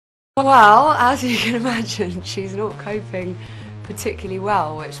Well, as you can imagine, she's not coping particularly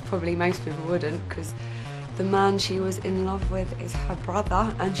well, which probably most people wouldn't, because the man she was in love with is her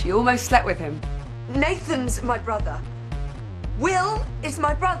brother, and she almost slept with him. Nathan's my brother. Will is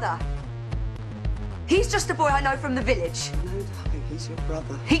my brother. He's just a boy I know from the village. No, darling, he's your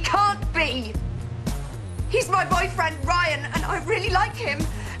brother. He can't be! He's my boyfriend, Ryan, and I really like him.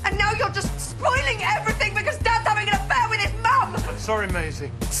 And now you're just spoiling everything because Dad's having an affair with his mum! I'm sorry,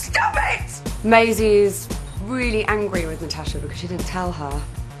 Maisie. Stop it! Maisie's really angry with Natasha because she didn't tell her.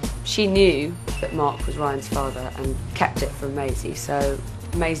 She knew that Mark was Ryan's father and kept it from Maisie, so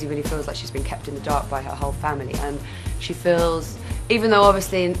Maisie really feels like she's been kept in the dark by her whole family, and she feels, even though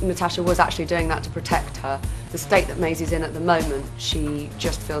obviously Natasha was actually doing that to protect her, the state that Maisie's in at the moment, she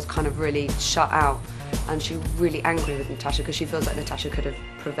just feels kind of really shut out, and she's really angry with Natasha because she feels like Natasha could have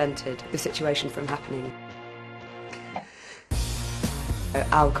prevented the situation from happening.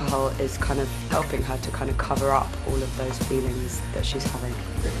 Alcohol is kind of helping her to kind of cover up all of those feelings that she's having.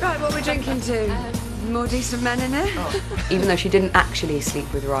 Right, what are we drinking to? More decent men in here? Oh. Even though she didn't actually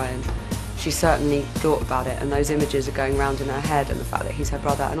sleep with Ryan, she certainly thought about it, and those images are going round in her head, and the fact that he's her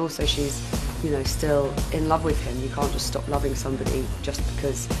brother, and also she's, you know, still in love with him. You can't just stop loving somebody just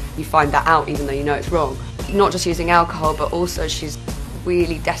because you find that out, even though you know it's wrong. Not just using alcohol, but also she's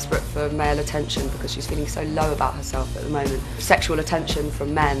really desperate for male attention because she's feeling so low about herself at the moment. Sexual attention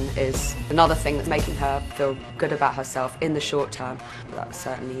from men is another thing that's making her feel good about herself in the short term. But that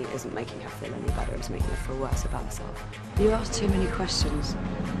certainly isn't making her feel any better, it's making her feel worse about herself. You ask too many questions.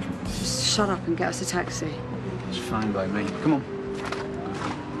 Just shut up and get us a taxi. It's fine by me. Come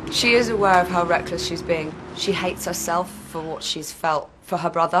on. She is aware of how reckless she's being. She hates herself for what she's felt for her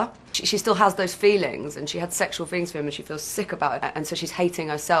brother. She still has those feelings, and she had sexual feelings for him, and she feels sick about it, and so she's hating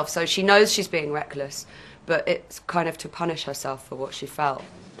herself. So she knows she's being reckless, but it's kind of to punish herself for what she felt.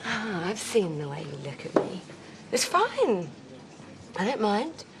 Oh, I've seen the way you look at me. It's fine. I don't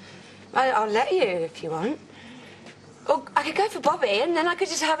mind. I'll let you if you want. Or I could go for Bobby, and then I could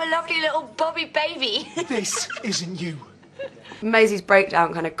just have a lovely little Bobby baby. This isn't you. Maisie's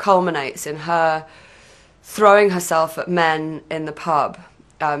breakdown kind of culminates in her throwing herself at men in the pub.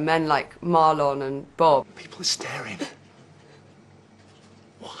 Men like Marlon and Bob. People are staring.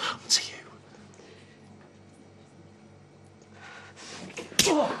 What happened to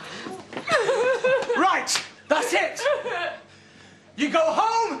you? Right, that's it. You go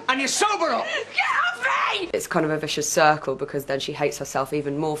home and you sober up. Get off me! It's kind of a vicious circle because then she hates herself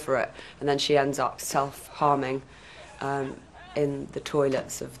even more for it, and then she ends up self-harming in the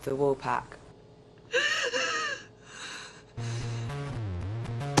toilets of the Woolpack.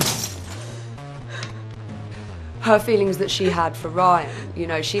 Her feelings that she had for Ryan, you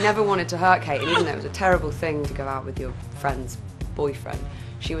know, she never wanted to hurt Kate, and even though it was a terrible thing to go out with your friend's boyfriend,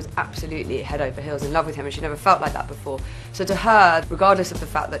 she was absolutely head over heels in love with him, and she never felt like that before. So to her, regardless of the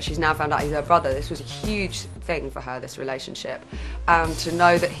fact that she's now found out he's her brother, this was a huge thing for her, this relationship. To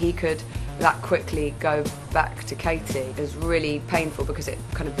know that he could that quickly go back to Katie is really painful because it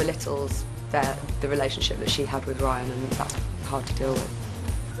kind of belittles the relationship that she had with Ryan, and that's hard to deal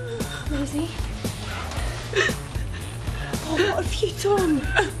with. Maisie? Oh, what have you done?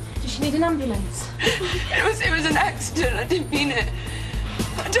 Does she need an ambulance? It was an accident. I didn't mean it.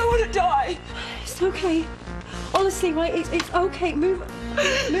 I don't want to die. It's okay. Honestly, right, it's okay. Move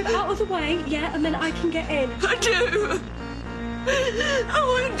out of the way, yeah, and then I can get in. I do. I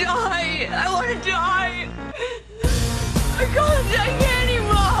want to die. I want to die.